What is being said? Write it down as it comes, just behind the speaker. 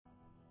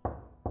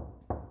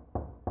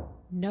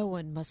No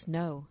one must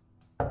know.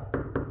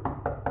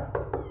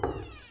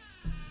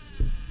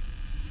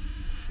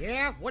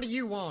 Yeah? What do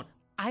you want?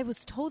 I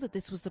was told that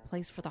this was the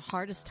place for the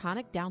hardest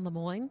tonic down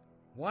Lemoyne.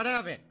 What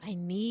of it? I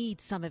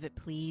need some of it,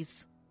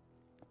 please.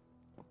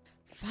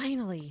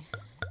 Finally.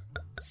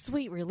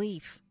 Sweet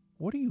relief.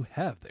 What do you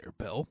have there,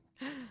 Belle?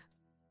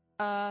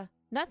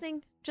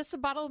 Nothing. Just a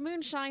bottle of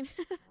moonshine.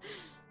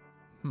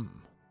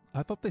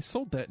 I thought they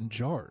sold that in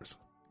jars.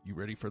 You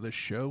ready for this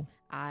show?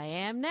 I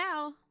am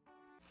now.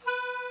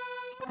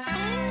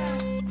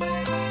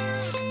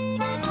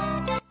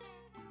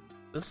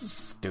 This is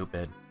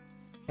stupid.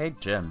 Hey,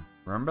 Jim,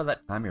 remember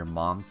that time your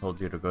mom told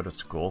you to go to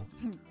school?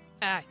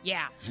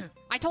 Yeah.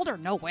 I told her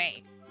no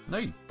way. No,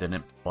 you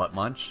didn't, butt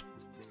munch.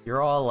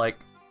 You're all like,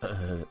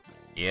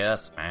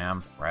 yes,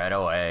 ma'am, right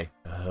away.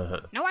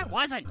 No, I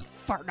wasn't, you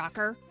fart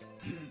knocker.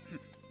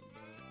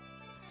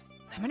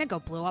 I'm gonna go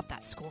blow up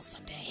that school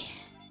someday.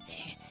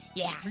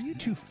 Yeah. Are you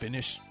two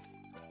finished?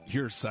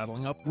 You're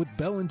saddling up with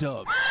Belle and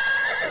Dubs,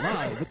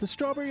 live at the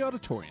Strawberry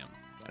Auditorium.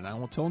 And I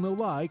won't tell no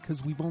lie,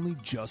 because we've only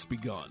just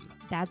begun.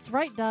 That's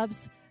right,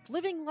 Dubs.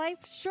 Living life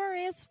sure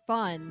is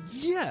fun.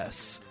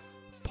 Yes!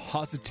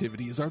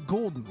 Positivity is our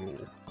golden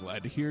rule.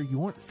 Glad to hear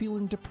you aren't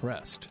feeling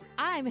depressed.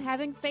 I'm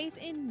having faith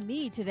in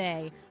me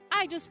today.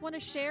 I just want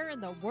to share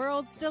in the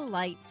world's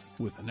delights.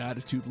 With an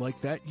attitude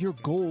like that, your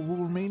goal will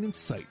remain in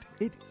sight.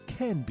 It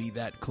can be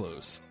that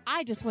close.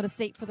 I just want to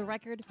state for the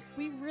record,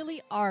 we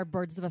really are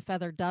birds of a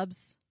feather,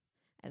 Dubs.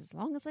 As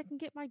long as I can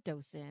get my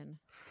dose in.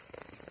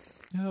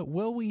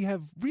 Well, we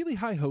have really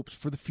high hopes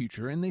for the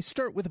future, and they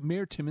start with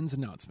Mayor Timmons'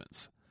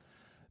 announcements.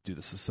 Do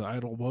the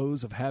societal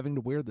woes of having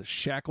to wear the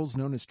shackles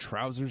known as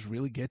trousers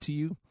really get to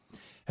you?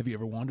 Have you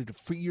ever wanted to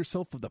free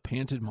yourself of the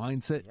panted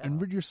mindset and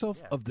rid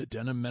yourself of the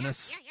denim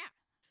menace? Yeah.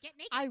 Get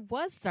naked. I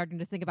was starting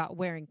to think about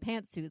wearing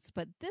pantsuits,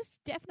 but this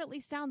definitely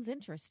sounds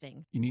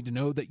interesting. You need to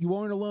know that you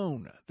aren't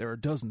alone. There are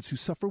dozens who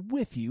suffer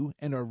with you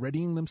and are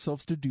readying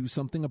themselves to do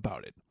something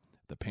about it.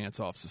 The Pants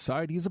Off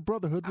Society is a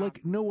brotherhood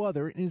like no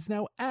other and is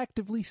now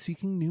actively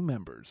seeking new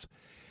members.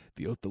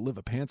 The oath to live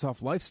a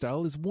pants-off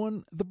lifestyle is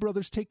one the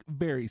brothers take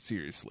very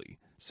seriously,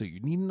 so you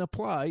needn't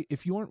apply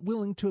if you aren't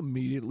willing to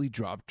immediately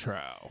drop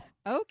trow.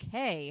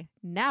 Okay,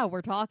 now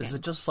we're talking. Is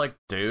it just like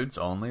dudes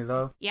only,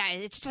 though? Yeah,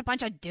 it's just a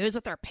bunch of dudes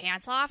with their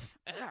pants off.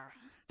 Ugh,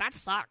 that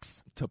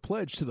sucks. To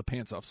pledge to the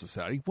Pants Off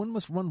Society, one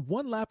must run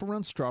one lap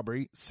around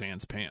Strawberry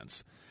sans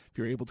pants. If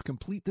you're able to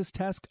complete this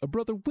task, a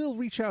brother will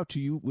reach out to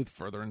you with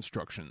further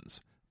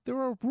instructions. There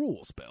are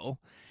rules, Belle.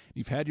 If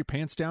you've had your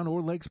pants down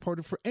or legs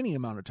parted for any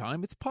amount of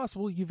time, it's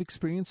possible you've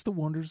experienced the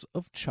wonders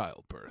of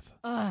childbirth.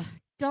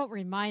 Don't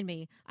remind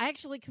me. I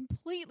actually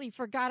completely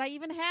forgot I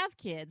even have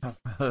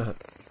kids.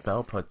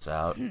 Belle puts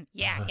out.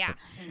 Yeah.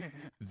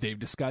 They've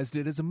disguised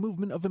it as a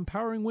movement of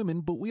empowering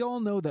women, but we all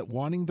know that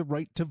wanting the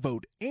right to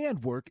vote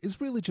and work is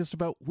really just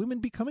about women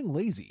becoming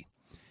lazy.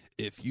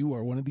 If you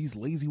are one of these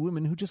lazy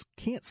women who just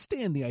can't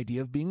stand the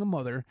idea of being a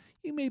mother,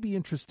 you may be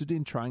interested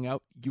in trying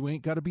out You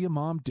Ain't Gotta Be a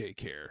Mom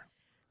daycare.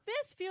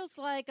 This feels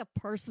like a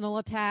personal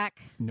attack.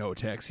 No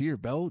attacks here,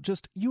 Belle.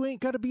 Just You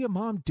Ain't Gotta Be a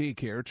Mom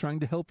daycare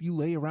trying to help you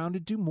lay around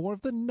and do more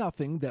of the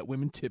nothing that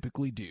women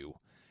typically do.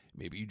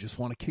 Maybe you just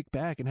want to kick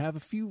back and have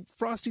a few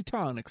frosty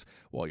tonics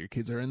while your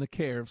kids are in the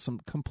care of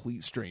some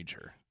complete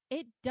stranger.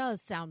 It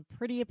does sound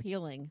pretty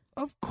appealing.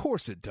 Of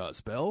course it does,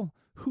 Belle.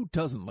 Who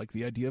doesn't like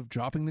the idea of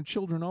dropping their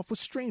children off with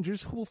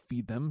strangers who will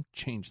feed them,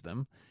 change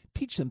them,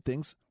 teach them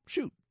things,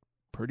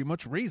 pretty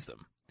much raise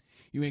them?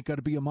 You Ain't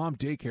Gotta Be a Mom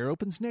daycare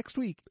opens next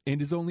week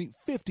and is only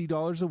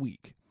 $50 a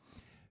week.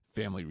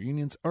 Family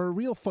reunions are a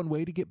real fun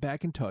way to get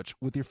back in touch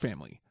with your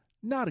family.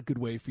 Not a good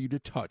way for you to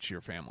touch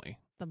your family.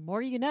 The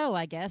more you know,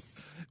 I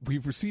guess.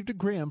 We've received a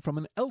gram from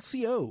an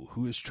LCO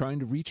who is trying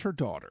to reach her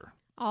daughter.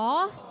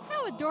 Aw,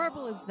 how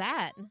adorable is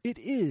that? It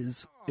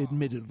is,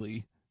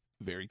 admittedly,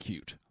 very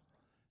cute.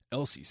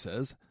 Elsie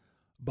says,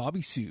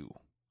 Bobby Sue.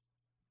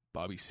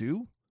 Bobby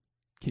Sue?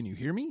 Can you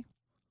hear me?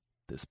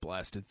 This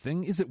blasted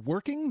thing, is it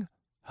working?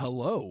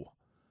 Hello?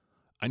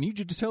 I need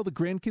you to tell the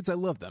grandkids I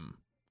love them.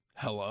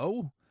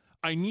 Hello?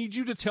 I need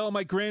you to tell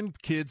my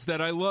grandkids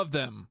that I love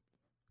them.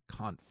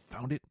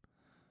 Confound it.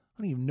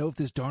 I don't even know if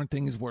this darn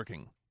thing is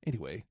working.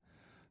 Anyway,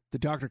 the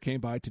doctor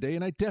came by today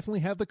and I definitely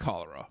have the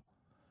cholera.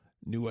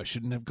 Knew I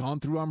shouldn't have gone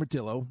through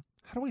Armadillo.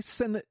 How do I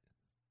send the...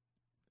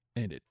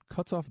 And it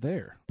cuts off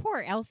there.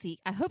 Poor Elsie.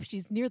 I hope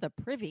she's near the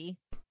privy.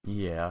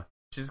 Yeah.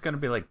 She's gonna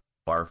be like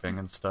barfing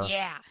and stuff.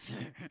 Yeah.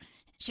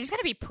 She's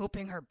gonna be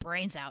pooping her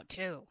brains out,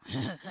 too.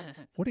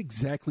 What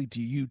exactly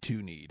do you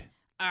two need?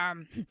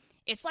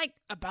 It's like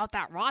about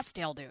that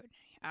Rossdale dude.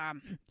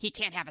 He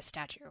can't have a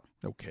statue.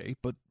 Okay,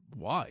 but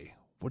why?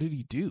 What did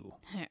he do?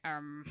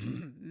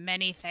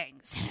 Many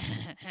things.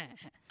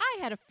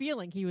 I had a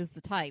feeling he was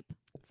the type.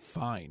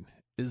 Fine.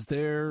 Is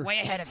there... Way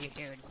ahead of you,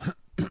 dude.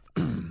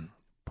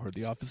 Per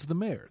the office of the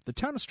mayor, the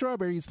town of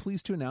Strawberry is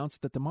pleased to announce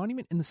that the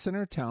monument in the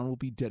center of town will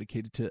be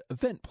dedicated to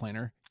event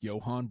planner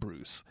Johann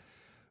Bruce.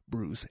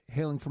 Bruce,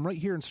 hailing from right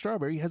here in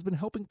Strawberry, has been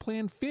helping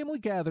plan family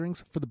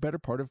gatherings for the better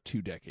part of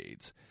 2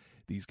 decades.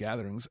 These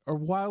gatherings are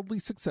wildly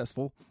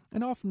successful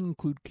and often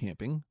include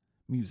camping,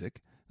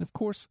 music, and of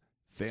course,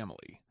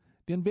 family.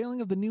 The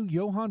unveiling of the new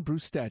Johann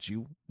Bruce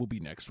statue will be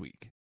next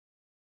week.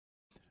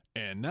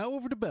 And now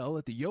over to Belle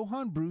at the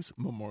Johann Bruce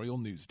Memorial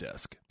News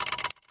Desk.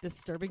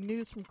 Disturbing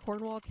news from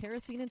Cornwall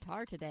Kerosene and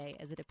Tar today,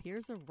 as it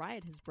appears a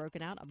riot has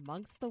broken out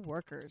amongst the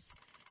workers.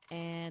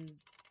 And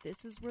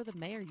this is where the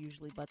mayor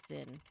usually butts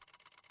in.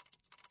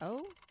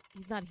 Oh,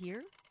 he's not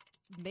here?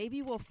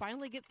 Maybe we'll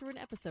finally get through an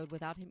episode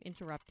without him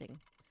interrupting.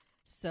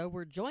 So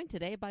we're joined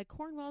today by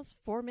Cornwall's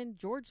foreman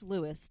George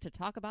Lewis to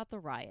talk about the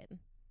riot.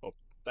 Well,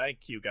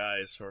 thank you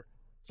guys for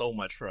so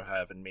much for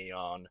having me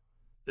on.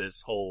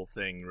 This whole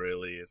thing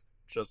really is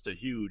just a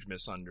huge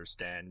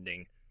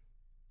misunderstanding.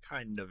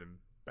 Kind of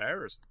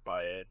embarrassed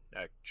by it,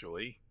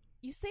 actually.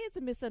 You say it's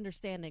a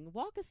misunderstanding.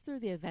 Walk us through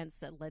the events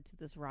that led to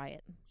this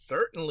riot.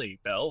 Certainly,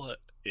 Belle.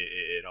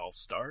 It all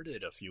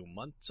started a few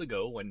months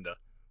ago when the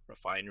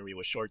refinery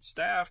was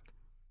short-staffed.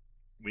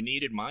 We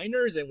needed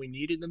miners, and we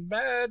needed them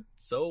bad,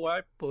 so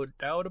I put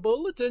out a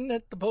bulletin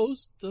at the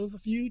post of a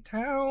few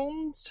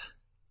towns.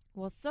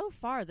 Well, so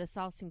far, this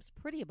all seems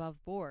pretty above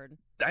board.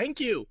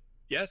 Thank you.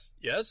 Yes,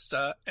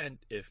 and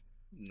if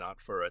not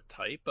for a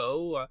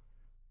typo,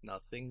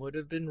 nothing would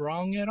have been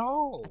wrong at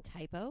all. A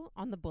typo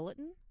on the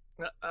bulletin?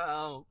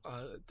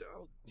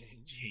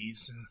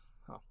 Jeez.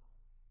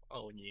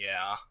 Oh,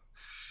 yeah.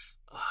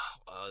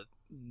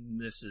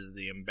 This is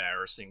the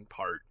embarrassing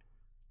part.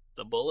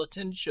 The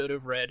bulletin should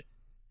have read,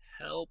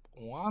 "Help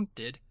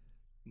wanted,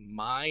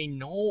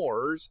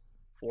 minors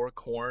for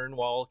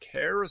Cornwall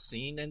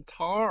Kerosene and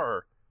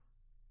Tar,"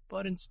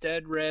 but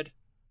instead read,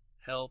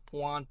 "Help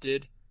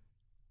wanted,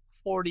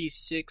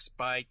 46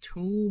 by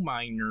 2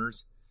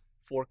 miners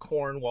for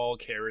Cornwall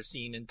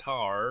Kerosene and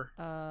Tar."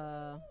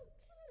 Oh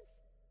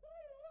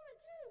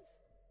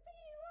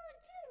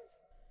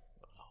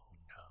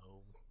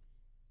no.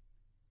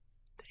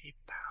 They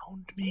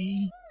found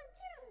me.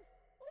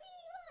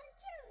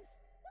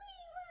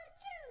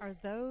 Are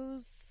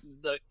those...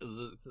 The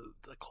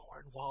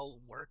Cornwall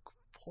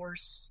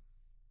workforce?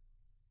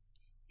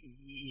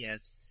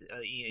 Yes,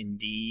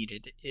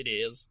 indeed, it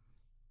is.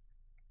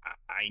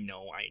 I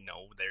know,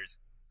 there's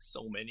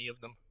so many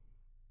of them.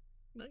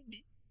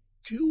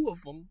 92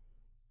 of them,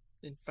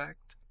 in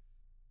fact.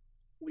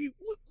 We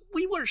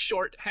were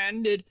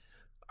short-handed.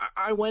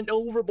 I went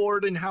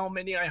overboard in how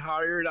many I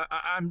hired.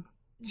 I'm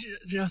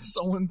just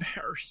so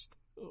embarrassed.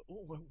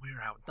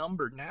 We're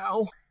outnumbered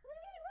now.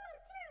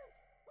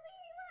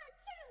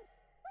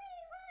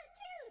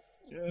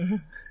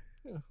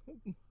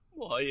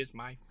 Why is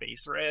my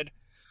face red?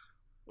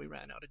 We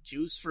ran out of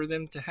juice for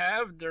them to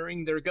have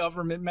during their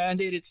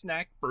government-mandated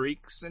snack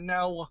breaks, and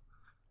now...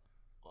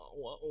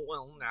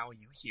 Well, now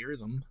you hear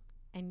them.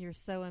 And you're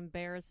so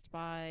embarrassed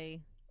by...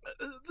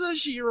 the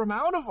sheer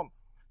amount of them.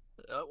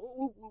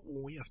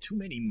 We have too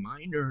many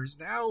miners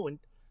now, and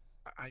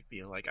I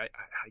feel like I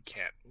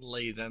can't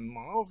lay them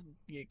off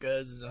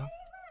because...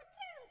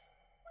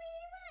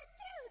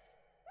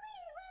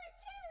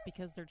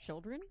 Because they're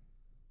children?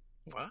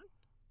 What?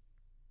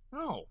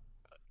 Oh,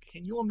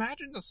 can you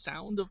imagine the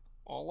sound of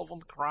all of them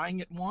crying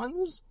at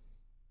once?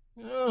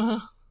 They're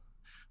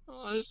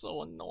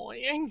so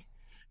annoying.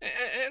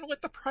 And with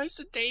the price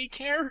of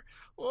daycare,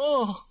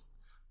 no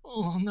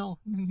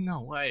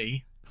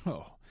way.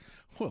 Oh,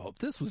 well,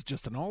 this was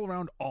just an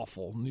all-around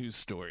awful news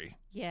story.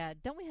 Yeah,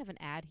 don't we have an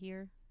ad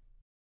here?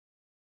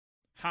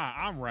 Hi,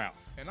 I'm Ralph.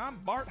 And I'm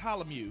Bart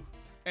Holomew.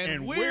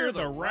 And we're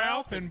the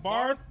Ralph and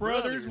Barth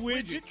Brothers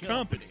Widget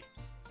Company.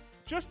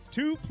 Just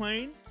two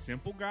plain,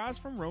 simple guys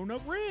from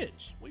Roanoke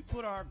Ridge. We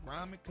put our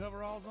grimy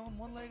coveralls on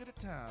one leg at a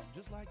time,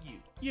 just like you.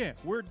 Yeah,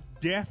 we're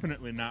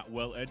definitely not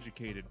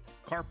well-educated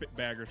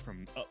carpetbaggers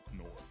from up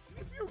north.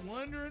 If you're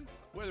wondering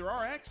whether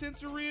our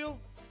accents are real,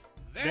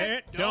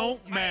 that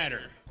don't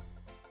matter.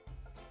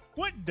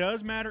 What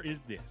does matter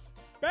is this.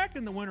 Back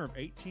in the winter of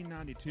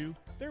 1892,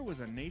 there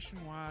was a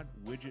nationwide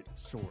widget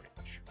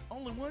shortage.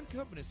 Only one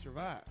company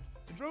survived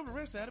and drove the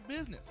rest out of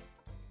business.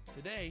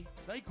 Today,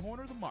 they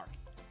corner the market.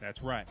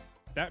 That's right.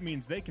 That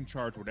means they can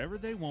charge whatever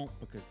they want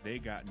because they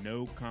got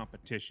no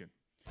competition.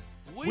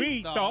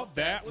 We thought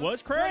that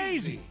was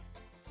crazy.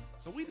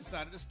 So we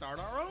decided to start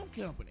our own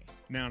company.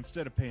 Now,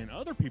 instead of paying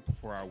other people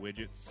for our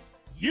widgets,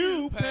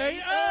 you pay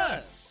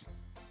us.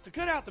 To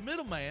cut out the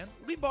middleman,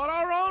 we bought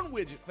our own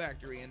widget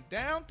factory in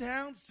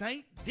downtown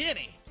St.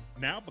 Denny.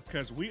 Now,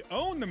 because we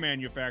own the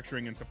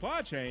manufacturing and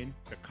supply chain,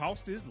 the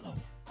cost is lower.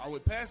 Are we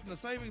passing the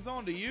savings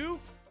on to you?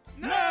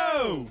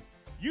 No!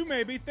 You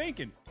may be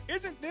thinking,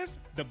 isn't this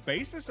the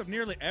basis of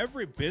nearly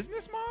every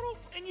business model?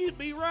 And you'd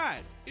be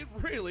right. It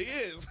really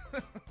is.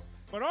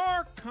 But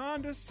our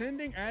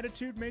condescending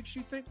attitude makes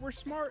you think we're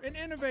smart and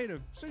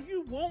innovative, so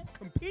you won't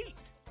compete.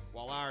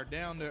 While our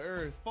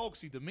down-to-earth,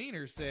 folksy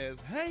demeanor says,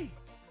 hey,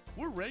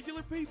 we're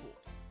regular people.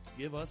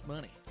 Give us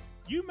money.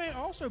 You may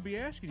also be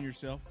asking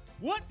yourself,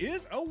 what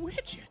is a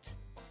widget?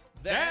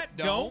 That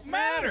don't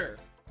matter.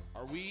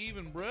 Are we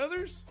even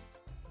brothers?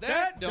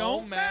 That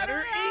don't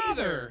matter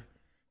either.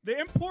 The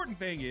important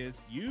thing is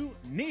you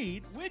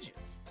need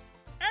widgets.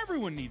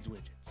 Everyone needs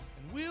widgets.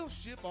 And we'll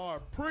ship our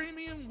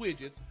premium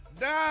widgets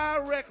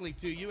directly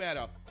to you at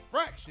a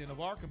fraction of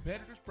our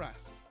competitors'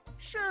 prices.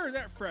 Sure,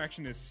 that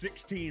fraction is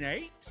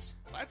 16/8.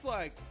 That's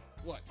like,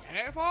 what,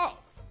 half off?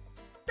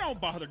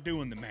 Don't bother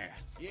doing the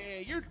math. Yeah,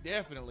 you're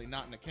definitely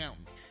not an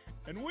accountant.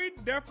 And we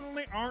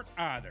definitely aren't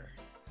either.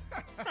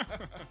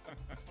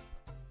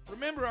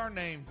 Remember our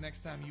names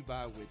next time you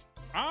buy a widget.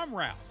 I'm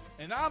Ralph.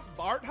 And I'm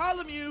Bart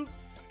Holomew.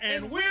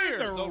 And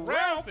we're the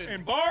Ralph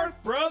and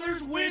Barth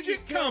Brothers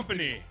Widget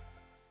Company.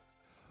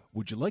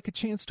 Would you like a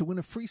chance to win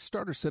a free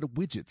starter set of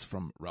widgets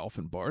from Ralph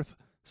and Barth?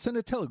 Send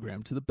a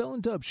telegram to the Bell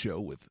and Dub Show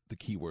with the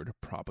keyword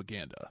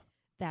propaganda.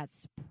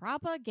 That's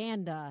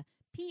propaganda.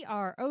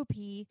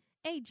 PROPAGANDA.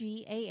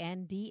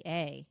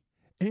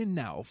 And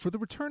now for the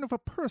return of a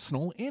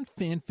personal and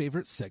fan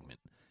favorite segment.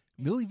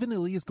 Milli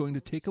Vanilli is going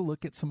to take a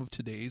look at some of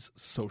today's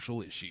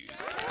social issues.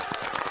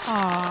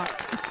 Aw,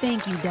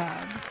 thank you,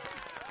 Dubs.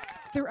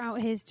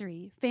 Throughout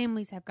history,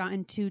 families have gotten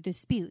into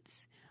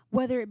disputes,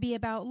 whether it be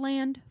about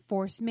land,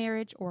 forced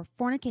marriage, or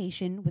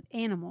fornication with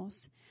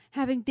animals.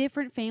 Having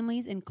different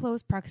families in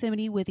close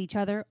proximity with each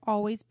other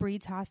always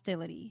breeds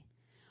hostility.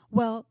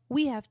 Well,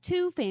 we have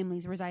two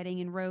families residing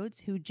in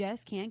Rhodes who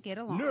just can't get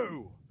along.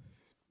 No!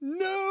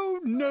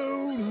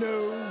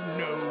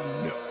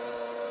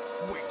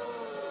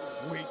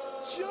 Wait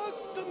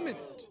just a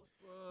minute.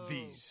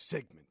 These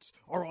segments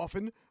are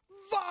often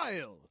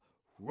vile,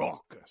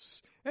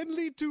 raucous, and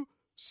lead to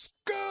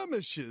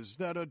skirmishes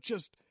that are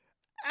just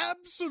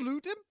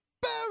absolute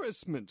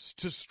embarrassments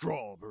to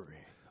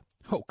Strawberry.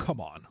 Oh,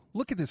 come on.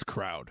 Look at this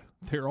crowd.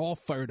 They're all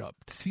fired up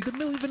to see the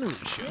Milli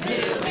Vanilli Show.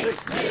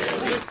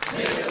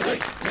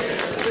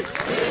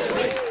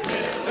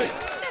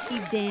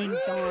 You dang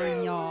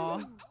darn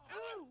y'all.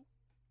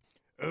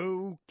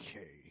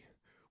 Okay,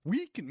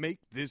 we can make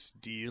this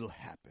deal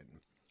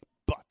happen.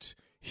 But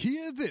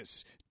hear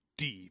this,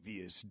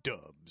 devious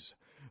Dubs.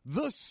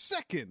 The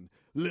second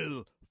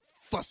little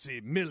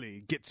fussy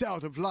Millie gets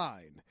out of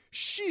line,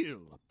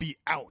 she'll be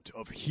out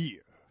of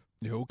here.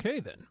 Okay,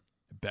 then.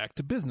 Back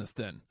to business,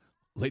 then.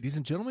 Ladies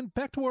and gentlemen,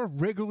 back to our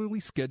regularly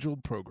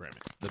scheduled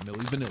programming, the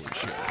Milli Vanilli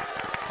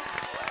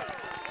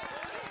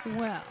Show.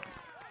 Well,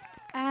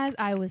 as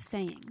I was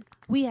saying,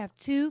 we have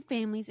two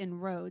families in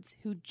Rhodes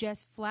who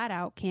just flat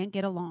out can't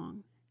get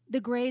along. The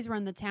Grays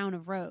run the town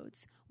of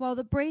Rhodes, while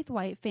the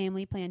Braithwaite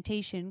family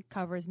plantation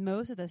covers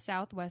most of the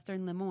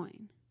southwestern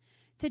Lemoyne.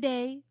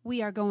 Today,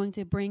 we are going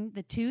to bring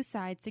the two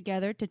sides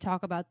together to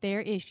talk about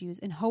their issues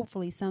and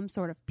hopefully some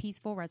sort of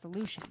peaceful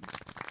resolution.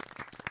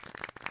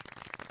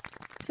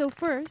 So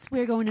first,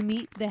 we're going to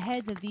meet the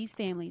heads of these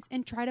families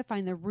and try to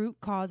find the root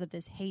cause of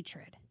this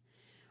hatred.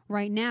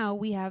 Right now,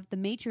 we have the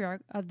matriarch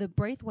of the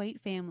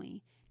Braithwaite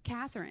family,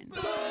 Catherine.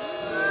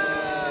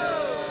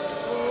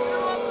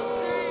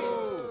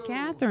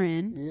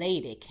 Catherine.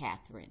 Lady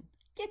Catherine.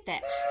 Get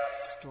that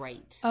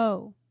straight.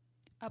 Oh,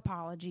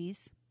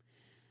 apologies.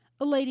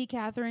 Lady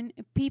Catherine,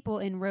 people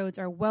in Rhodes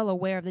are well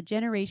aware of the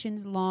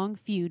generations-long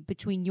feud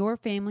between your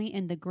family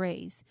and the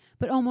Grays,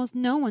 but almost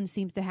no one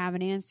seems to have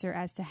an answer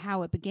as to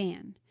how it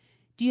began.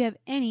 Do you have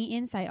any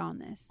insight on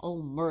this?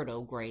 Old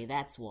Murdo Gray,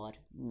 that's what.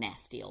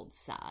 Nasty old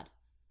sod.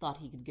 Thought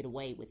he could get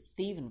away with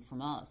thieving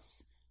from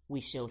us.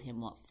 We showed him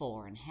what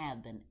for and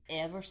have been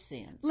ever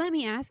since. Let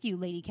me ask you,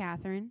 Lady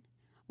Catherine,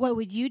 what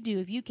would you do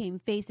if you came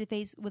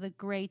face-to-face with a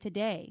Gray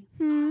today?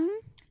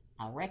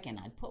 I reckon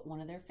I'd put one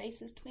of their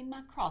faces between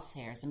my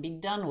crosshairs and be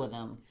done with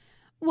them.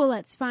 Well,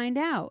 let's find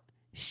out,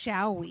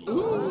 shall we?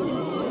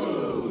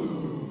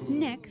 Ooh.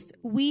 Next,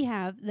 we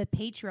have the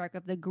patriarch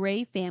of the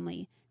Gray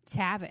family,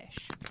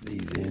 Tavish.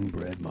 These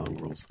inbred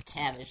mongrels.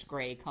 Tavish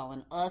Gray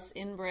calling us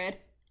inbred?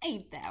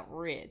 Ain't that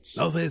rich?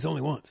 I'll say this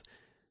only once.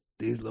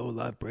 These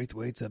low-life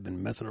Braithwaites have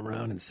been messing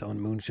around and selling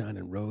moonshine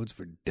in Rhodes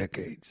for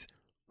decades.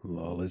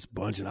 Lawless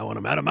bunch, and I want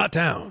them out of my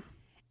town.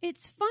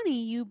 It's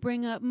funny you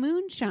bring up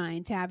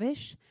moonshine,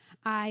 Tavish.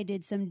 I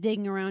did some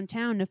digging around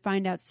town to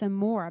find out some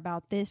more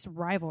about this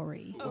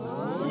rivalry.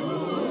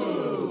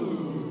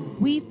 Oh.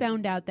 We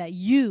found out that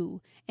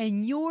you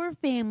and your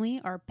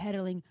family are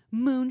peddling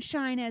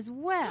moonshine as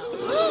well.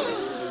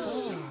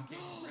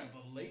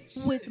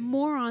 With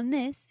more on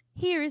this,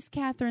 here is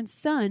Catherine's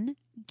son,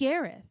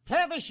 Gareth.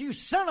 Tavish, you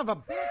son of a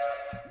bitch!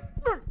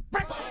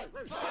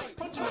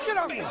 Get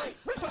off me!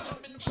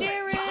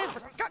 Sheriff!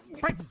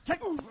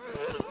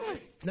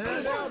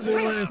 Now,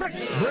 boys, bring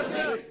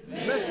up.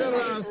 Let's settle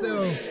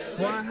ourselves,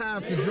 for I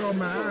have to draw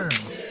my iron.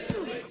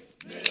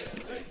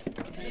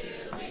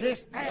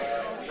 This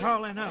ass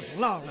calling us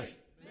lawless.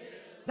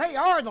 They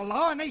are the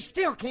law, and they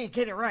still can't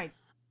get it right.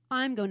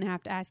 I'm going to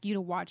have to ask you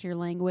to watch your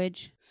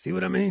language. See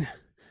what I mean?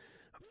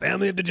 A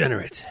family of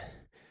degenerates.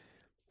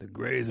 The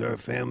Grays are a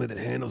family that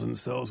handles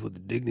themselves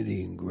with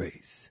dignity and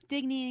grace.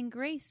 Dignity and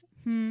grace?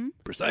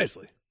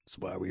 Precisely. That's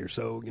why we are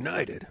so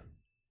united.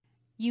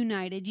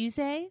 United, you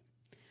say?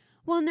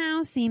 Well,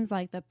 now seems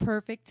like the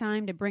perfect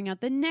time to bring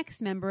out the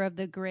next member of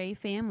the Gray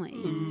family.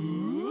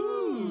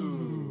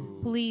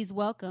 Ooh. Please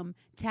welcome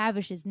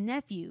Tavish's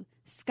nephew,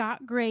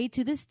 Scott Gray,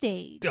 to the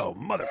stage. Oh,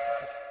 mother...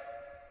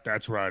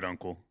 That's right,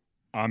 Uncle.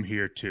 I'm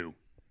here, too.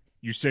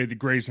 You say the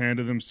Grays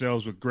handle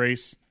themselves with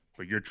grace?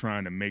 But you're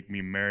trying to make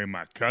me marry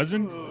my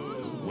cousin?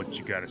 What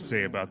you gotta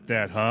say about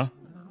that, huh?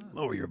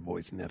 Lower your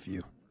voice,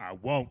 nephew. I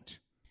won't.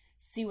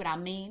 See what I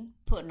mean?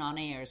 Putting on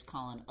airs,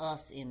 calling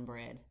us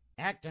inbred.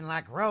 Acting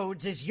like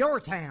Rhodes is your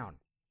town.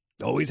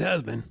 Always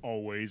has been.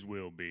 Always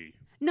will be.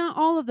 Not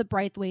all of the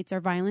Braithwaites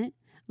are violent.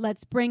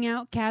 Let's bring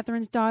out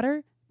Catherine's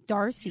daughter,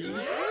 Darcy.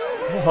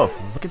 Whoa,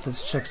 look at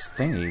this chick's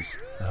thingies.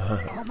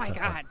 Oh my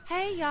god.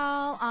 Hey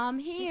y'all, I'm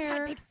She's got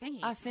here. big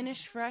thingies. I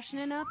finished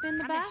freshening up in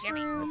the Come here, Jimmy.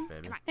 bathroom.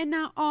 Come on. And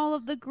not all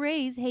of the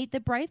Grays hate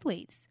the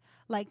Braithwaites.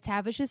 Like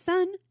Tavish's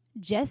son,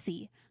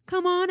 Jesse.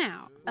 Come on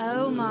out.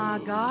 Oh my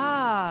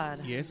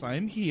god. Yes, I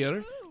am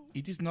here.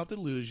 It is not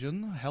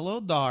illusion. Hello,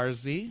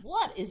 Darcy.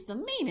 What is the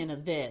meaning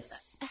of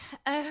this?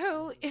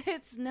 Oh,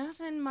 it's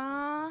nothing,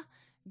 Ma.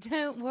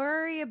 Don't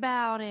worry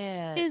about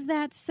it. Is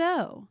that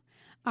so?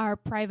 Our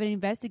private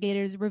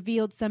investigators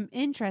revealed some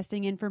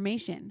interesting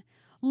information.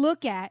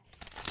 Look at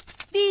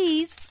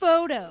these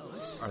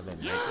photos. Are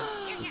they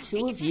naked? The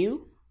two of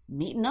you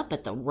meeting up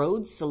at the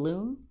Rhodes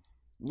Saloon?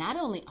 Not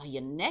only are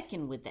you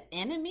necking with the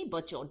enemy,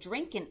 but you're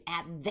drinking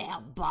at their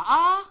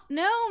bar?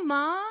 No,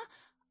 Ma.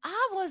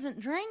 I wasn't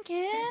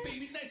drinking.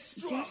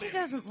 Jesse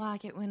doesn't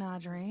like it when I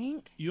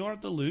drink. You are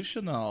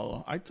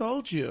delusional. I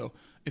told you.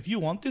 If you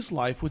want this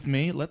life with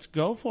me, let's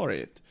go for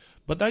it.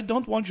 But I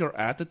don't want your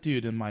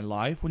attitude in my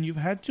life when you've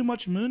had too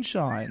much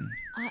moonshine.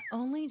 I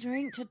only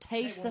drink to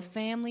taste the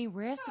family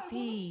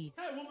recipe.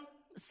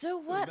 So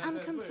what? I'm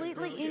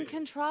completely in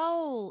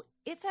control.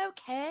 It's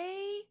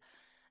okay.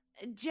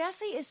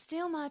 Jesse is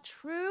still my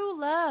true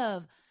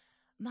love.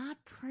 My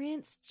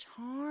Prince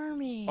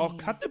Charming. Oh,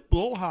 cut the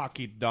bull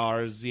hockey,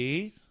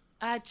 Darcy.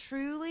 I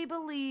truly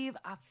believe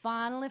I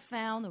finally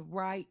found the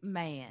right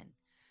man.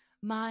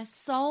 My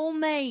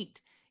soulmate.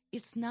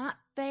 It's not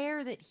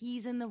fair that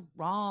he's in the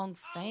wrong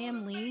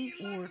family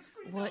or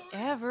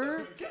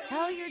whatever.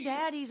 Tell your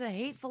dad he's a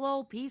hateful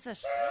old piece of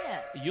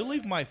shit. You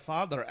leave my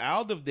father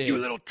out of this. You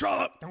little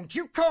trollop. Don't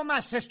you call my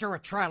sister a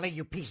trolley,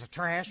 you piece of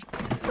trash.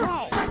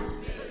 Oh.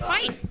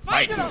 Fight!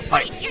 Fight!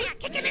 Yeah,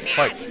 kick him in the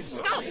ass!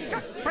 Go!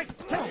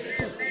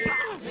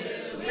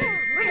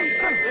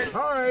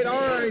 All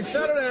right,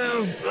 settle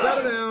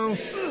down.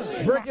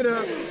 Break it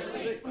up.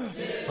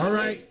 All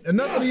right,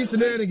 enough of these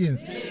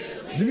shenanigans.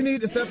 Do you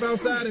need to step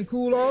outside and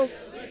cool off?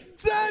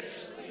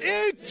 That's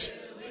it!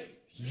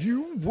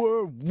 You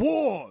were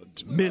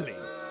warned, Millie.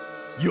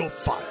 You're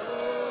fired.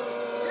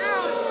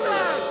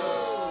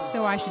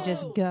 So I should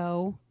just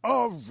go.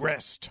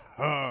 Arrest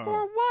her.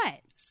 For what?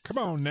 Come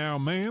on now,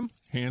 ma'am.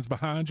 Hands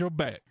behind your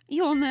back.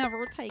 You'll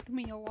never take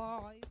me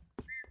alive.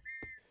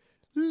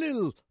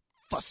 Lil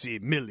Fussy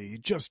Millie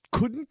just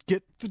couldn't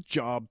get the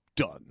job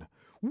done.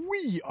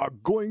 We are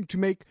going to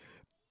make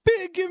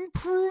big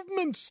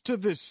improvements to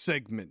this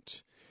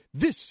segment.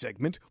 This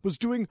segment was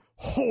doing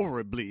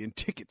horribly in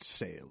ticket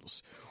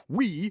sales.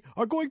 We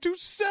are going to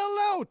sell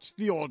out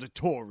the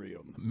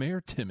auditorium.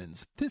 Mayor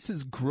Timmons, this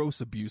is gross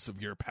abuse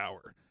of your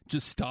power.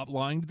 Just stop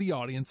lying to the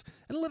audience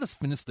and let us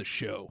finish the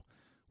show.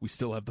 We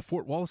still have the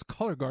Fort Wallace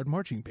Color Guard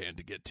Marching Band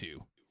to get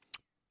to.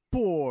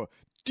 Poor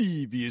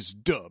devious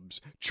dubs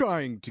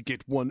trying to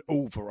get one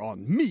over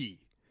on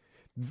me.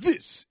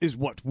 This is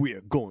what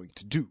we're going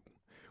to do.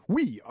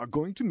 We are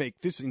going to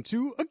make this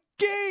into a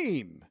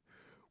game.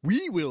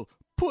 We will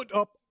put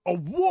up a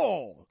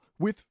wall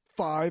with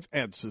 5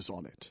 answers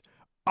on it.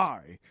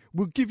 I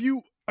will give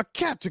you a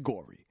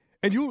category,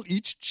 and you'll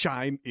each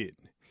chime in.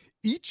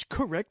 Each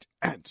correct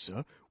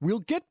answer will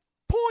get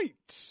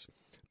points.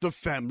 The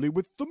family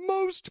with the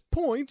most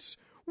points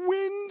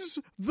wins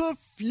the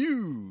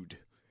feud.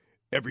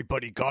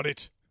 Everybody got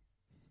it?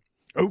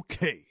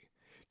 Okay.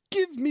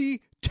 Give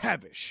me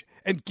Tavish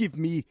and give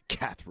me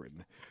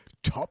Catherine.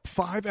 Top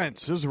 5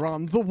 answers are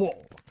on the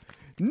wall.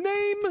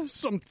 Name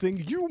something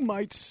you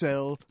might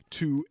sell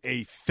to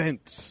a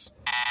fence.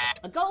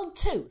 A gold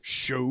tooth.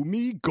 Show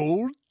me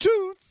gold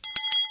tooth.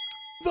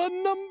 The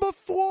number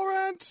 4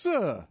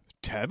 answer.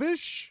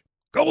 Tavish?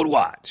 Gold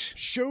watch.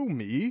 Show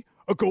me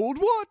a gold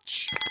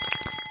watch.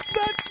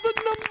 That's the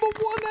number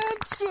 1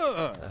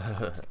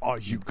 answer. Are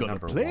you gonna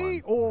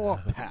play or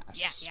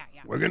pass? Yeah.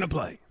 We're gonna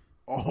play.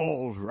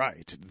 All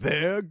right,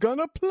 they're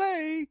gonna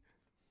play.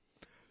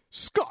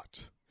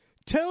 Scott,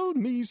 tell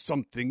me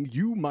something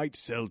you might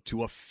sell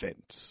to a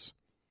fence.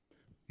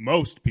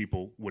 Most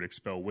people would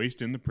expel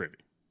waste in the privy.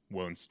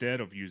 Well,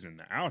 instead of using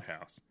the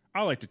outhouse,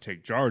 I like to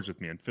take jars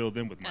with me and fill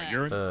them with my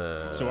urine.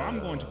 So I'm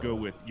going to go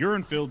with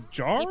urine-filled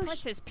jars, He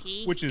puts his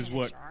pee which is in a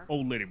what jar.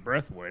 old lady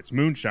Breathwaite's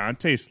moonshine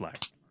tastes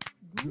like.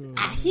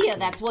 I hear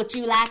that's what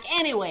you like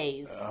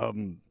anyways.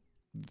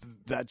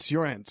 That's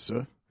your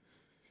answer.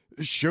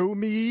 Show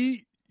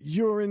me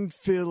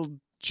urine-filled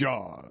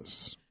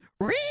jars.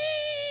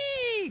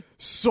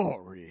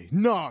 Sorry,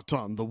 not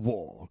on the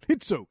wall.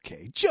 It's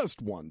okay,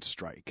 just 1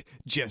 strike.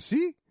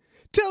 Jesse,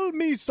 tell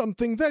me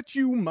something that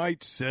you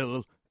might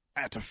sell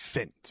at a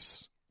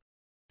fence.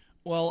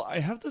 Well, I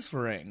have this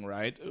ring,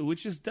 right?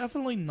 Which is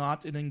definitely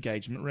not an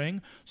engagement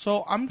ring.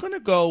 So I'm going to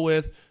go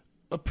with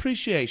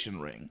appreciation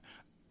ring.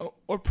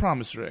 Or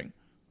promise ring.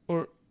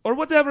 Or or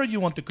whatever you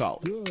want to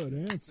call it.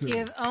 Good answer.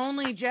 If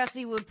only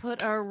Jesse would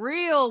put a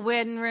real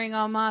wedding ring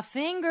on my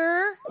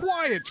finger.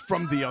 Quiet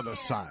from the other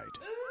side.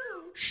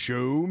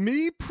 Show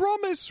me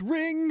promise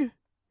ring.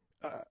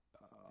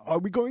 Are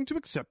we going to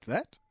accept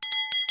that?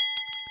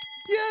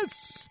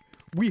 Yes.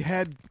 We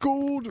had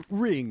gold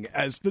ring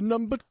as the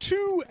number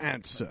 2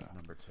 answer.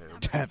 Number 2.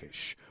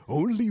 Tavish,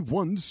 only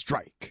one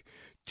strike.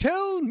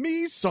 Tell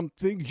me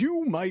something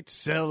you might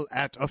sell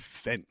at a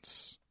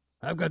fence.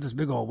 I've got this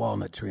big old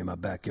walnut tree in my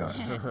backyard.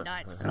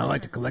 Nuts. And I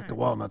like to collect the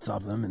walnuts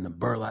off them in the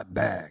burlap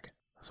bag.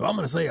 So I'm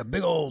going to say a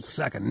big old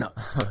sack of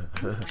nuts.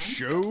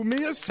 Show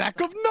me a sack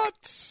of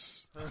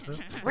nuts.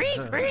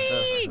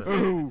 Read.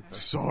 Oh,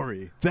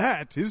 sorry.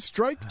 That is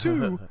strike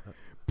 2.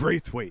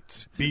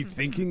 Braithwaite's, be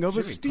thinking of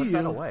a Jimmy, steal. put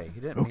that away.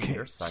 He didn't mean Okay,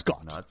 your sack of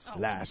Scott, nuts.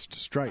 last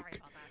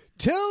strike.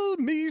 Tell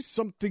me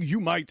something you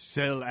might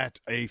sell at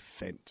a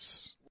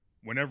fence.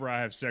 Whenever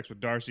I have sex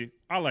with Darcy,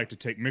 I like to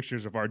take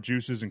mixtures of our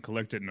juices and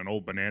collect it in an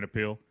old banana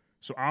peel.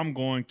 So I'm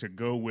going to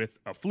go with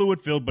a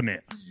fluid-filled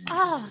banana.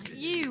 Oh,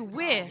 you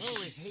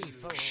wish.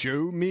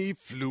 Show me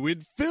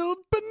fluid-filled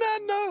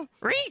banana.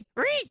 Read.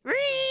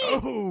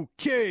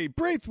 Okay,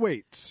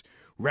 Braithwaite's.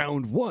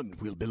 Round 1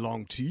 will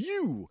belong to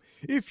you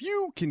if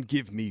you can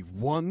give me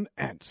one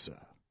answer.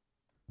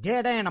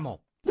 Dead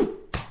animal.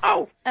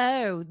 Oh,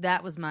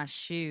 that was my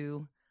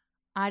shoe.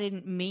 I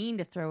didn't mean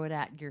to throw it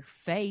at your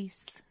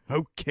face.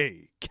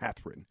 Okay,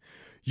 Catherine.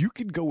 You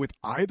can go with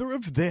either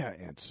of their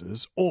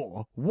answers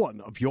or one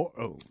of your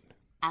own.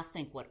 I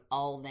think what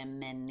all them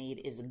men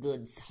need is a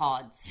good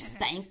hard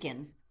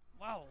spanking.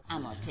 Whoa.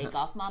 I'm gonna take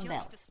off my She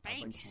belt likes to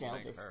spank. and sell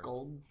this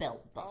gold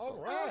belt buckle.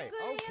 All right,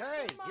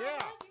 okay, yeah.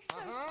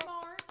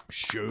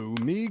 Show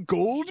me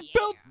gold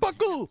belt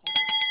buckle.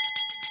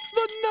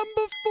 The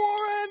number 4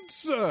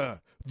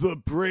 answer. The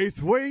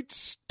Braithwaite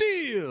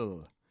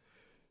Steel.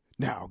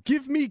 Now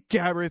give me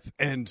Gareth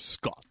and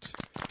Scott.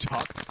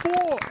 Top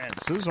 4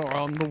 answers are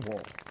on the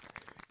wall.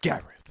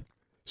 Gareth,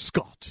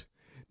 Scott,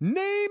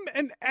 name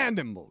an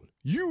animal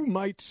you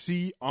might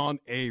see on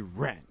a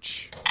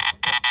ranch.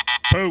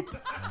 Poop.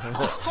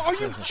 Are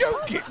you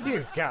joking?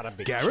 You gotta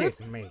be Gareth?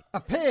 kidding me.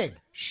 A pig.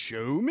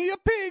 Show me a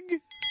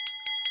pig.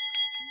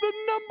 The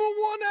number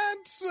 1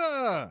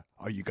 answer.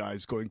 Are you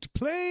guys going to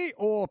play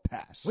or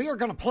pass? We are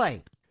gonna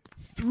play.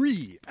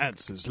 3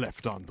 answers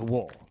left on the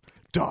wall.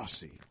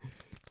 Darcy,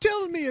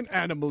 tell me an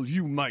animal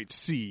you might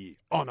see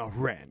on a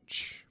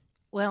ranch.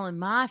 Well, in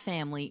my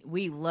family,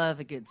 we love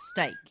a good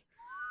steak.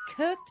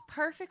 Cooked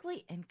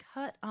perfectly and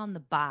cut on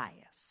the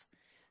bias.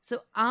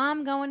 So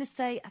I'm going to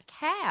say a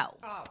cow.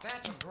 Oh,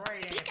 that's a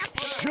great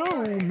answer.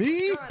 Show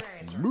me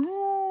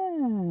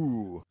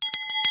moo.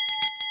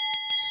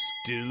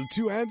 Still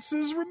 2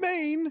 answers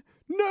remain.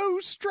 No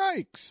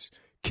strikes.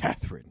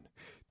 Catherine,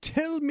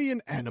 tell me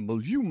an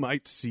animal you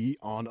might see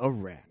on a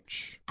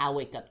ranch. I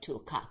wake up to a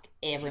cock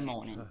every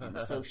morning, and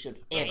so should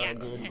every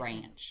good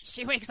ranch.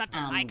 She wakes up to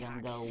my I'm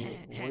gonna cock. go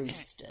with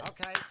rooster.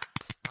 Okay.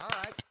 All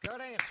right.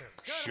 Good answer.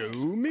 Show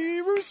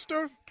me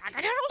rooster.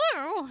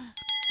 Cock-a-doodle-doo.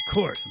 Of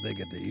course, they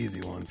get the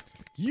easy ones.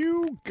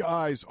 You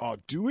guys are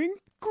doing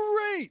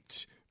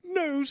great.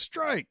 No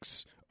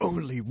strikes.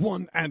 Only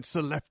 1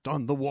 answer left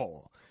on the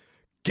wall.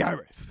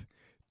 Gareth,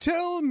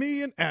 tell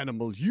me an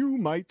animal you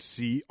might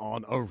see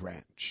on a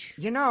ranch.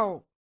 You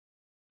know,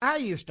 I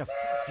used to f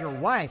your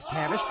wife,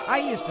 Tavish. I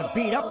used to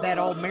beat up that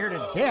old mare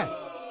to death.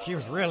 She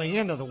was really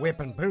into the whip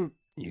and boot.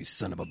 You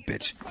son of a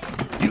bitch.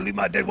 You leave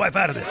my dead wife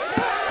out of this.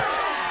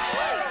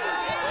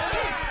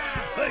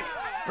 Hey,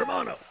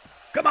 Romano,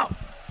 come out.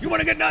 You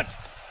want to get nuts?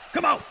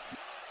 Come on.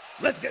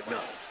 Let's get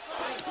nuts.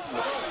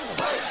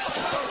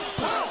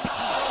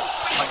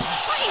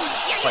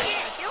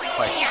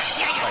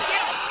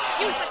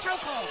 Use the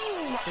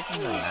chokehold.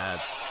 Kicking the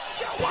nuts.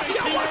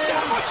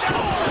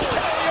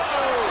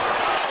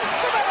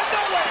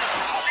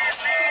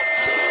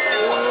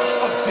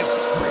 A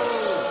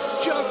disgrace.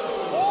 Just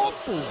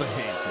awful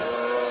behavior.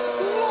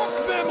 Lock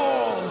them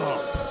all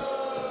up.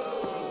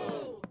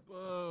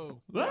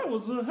 That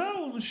was a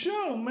hell of a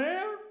show,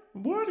 man.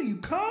 What do you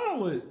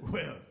call it?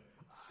 Well,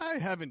 I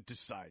haven't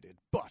decided,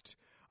 but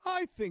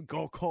I think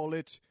I'll call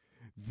it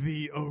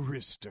The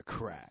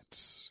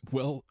Aristocrats.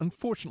 Well,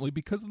 unfortunately,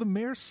 because of the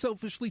mayor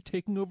selfishly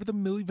taking over the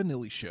Milli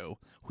Vanilli show,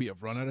 we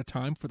have run out of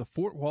time for the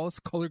Fort Wallace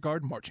Color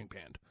Guard Marching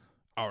Band.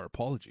 Our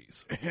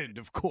apologies. And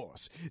of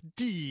course,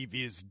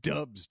 Devious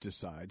Dubs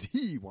decides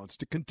he wants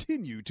to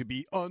continue to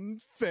be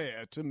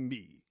unfair to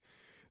me.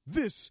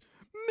 This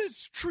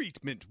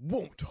mistreatment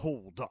won't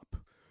hold up.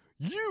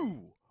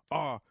 You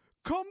are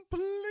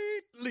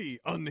completely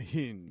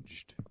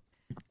unhinged.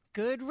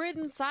 Good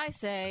riddance, I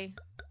say.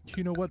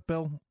 You know what,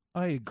 Belle?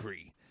 I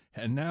agree.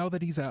 And now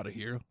that he's out of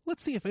here,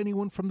 let's see if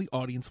anyone from the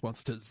audience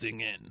wants to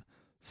zing in.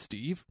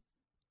 Steve?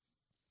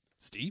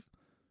 Steve?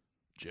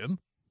 Jim?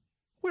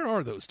 Where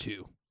are those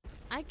two?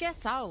 I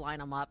guess I'll line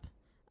them up.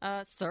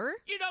 Sir?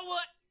 You know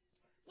what?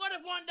 What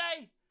if one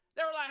day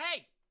they were like,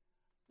 hey,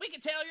 we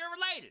can tell you're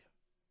related?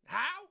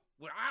 How?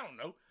 Well, I don't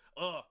know.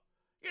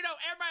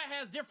 Everybody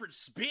has different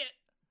spit.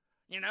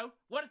 You know,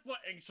 what if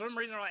and for some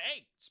reason they're like,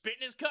 hey, spit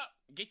in his cup.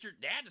 Get your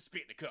dad to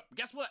spit in the cup.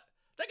 Guess what?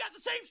 They got the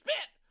same spit.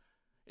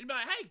 It'd be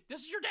like, hey,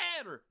 this is your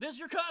dad or this is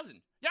your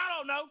cousin. Y'all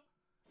don't know.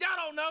 Y'all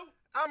don't know.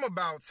 I'm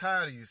about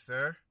tired of you,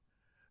 sir.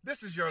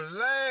 This is your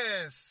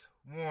last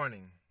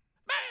warning.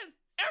 Man,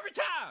 every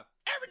time.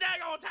 Every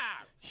daggone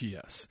time.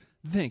 Yes.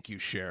 Thank you,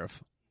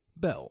 Sheriff.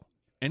 Belle,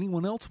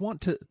 anyone else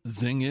want to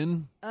zing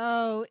in?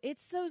 Oh,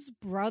 it's those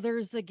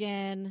brothers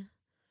again.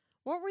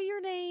 What were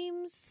your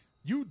names?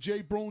 You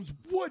J-Brones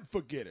would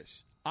forget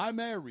us. I'm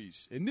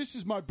Aries, and this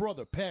is my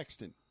brother,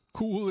 Paxton.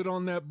 Cool it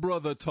on that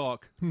brother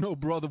talk. No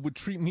brother would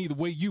treat me the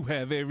way you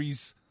have,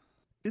 Aries.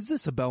 Is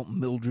this about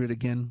Mildred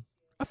again?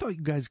 I thought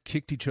you guys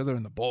kicked each other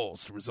in the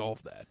balls to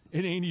resolve that.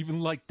 It ain't even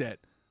like that.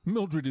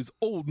 Mildred is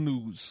old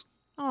news.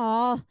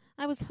 Aw,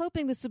 I was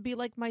hoping this would be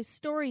like my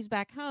stories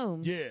back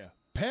home. Yeah,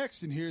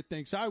 Paxton here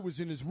thinks I was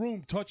in his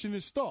room touching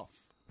his stuff.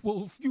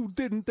 Well, if you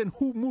didn't, then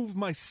who moved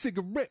my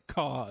cigarette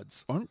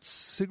cards? Aren't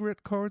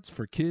cigarette cards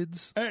for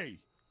kids? Hey,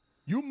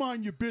 you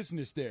mind your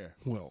business there.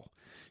 Well,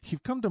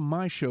 you've come to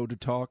my show to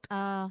talk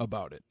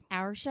about it.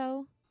 Our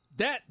show?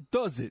 That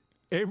does it.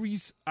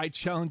 Aries, I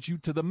challenge you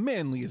to the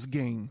manliest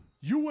game.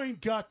 You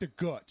ain't got the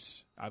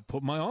guts. I've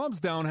put my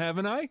arms down,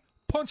 haven't I?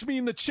 Punch me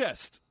in the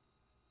chest.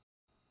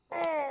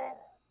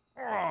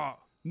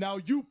 Now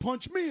you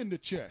punch me in the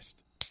chest.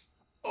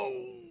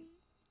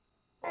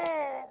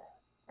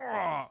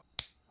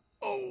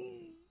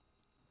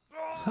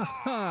 Ha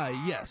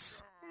ha,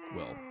 yes.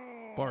 Well,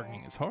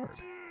 bargaining is hard.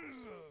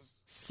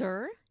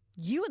 Sir,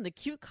 you and the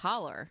cute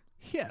collar.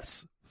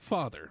 Yes,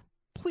 Father.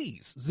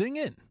 Please, zing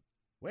in.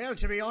 Well,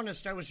 to be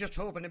honest, I was just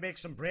hoping to make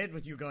some bread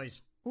with you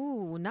guys.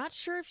 Ooh, not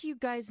sure if you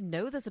guys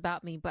know this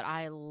about me, but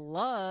I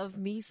love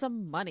me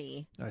some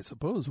money. I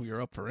suppose we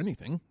are up for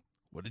anything.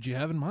 What did you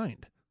have in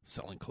mind?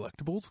 Selling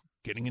collectibles?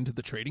 Getting into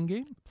the trading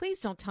game? Please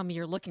don't tell me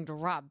you're looking to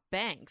rob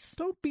banks.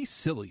 Don't be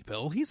silly,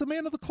 Bill. He's a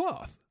man of the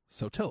cloth.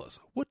 So tell us,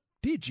 what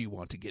did you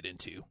want to get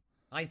into?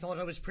 I thought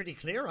I was pretty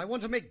clear. I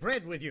want to make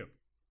bread with you.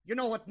 You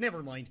know what?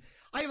 Never mind.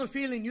 I have a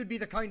feeling you'd be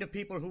the kind of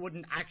people who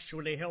wouldn't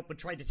actually help but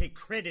try to take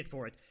credit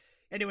for it.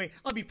 Anyway,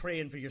 I'll be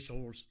praying for your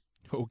souls.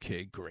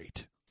 Okay,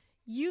 great.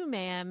 You,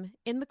 ma'am,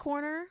 in the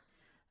corner?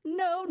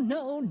 No,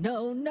 no,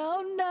 no,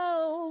 no,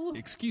 no.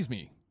 Excuse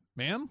me,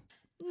 ma'am?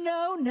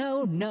 No,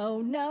 no,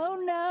 no, no,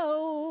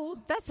 no.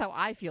 That's how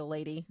I feel,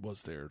 lady.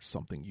 Was there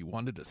something you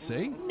wanted to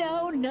say?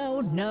 No,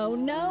 no, no,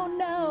 no,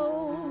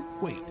 no.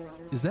 Wait,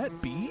 is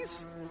that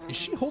bees? Is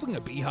she holding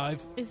a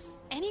beehive? Is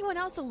anyone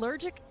else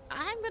allergic?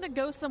 I'm gonna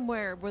go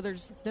somewhere where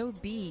there's no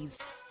bees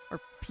or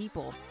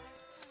people.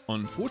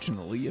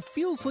 Unfortunately, it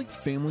feels like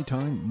family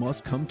time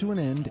must come to an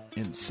end,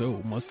 and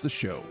so must the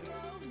show.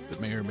 The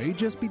mayor may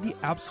just be the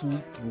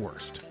absolute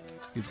worst.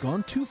 He's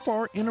gone too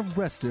far and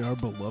arrested our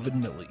beloved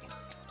Millie.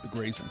 The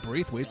Grays and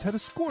Braithwaites had a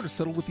score to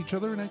settle with each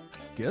other, and I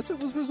guess it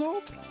was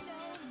resolved?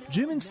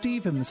 Jim and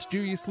Steve have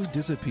mysteriously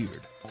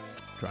disappeared.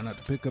 Try not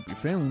to pick up your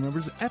family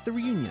members at the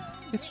reunion.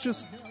 It's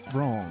just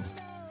wrong.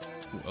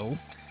 Well,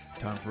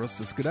 time for us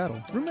to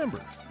skedaddle.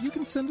 Remember, you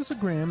can send us a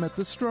gram at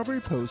the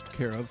Strawberry Post,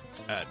 care of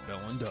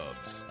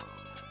 @BellandDubs.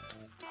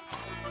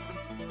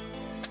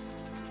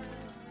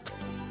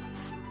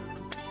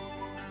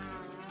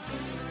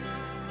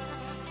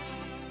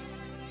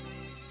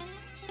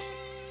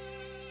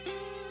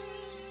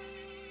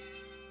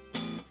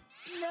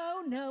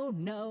 No, no,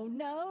 no,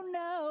 no,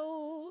 no.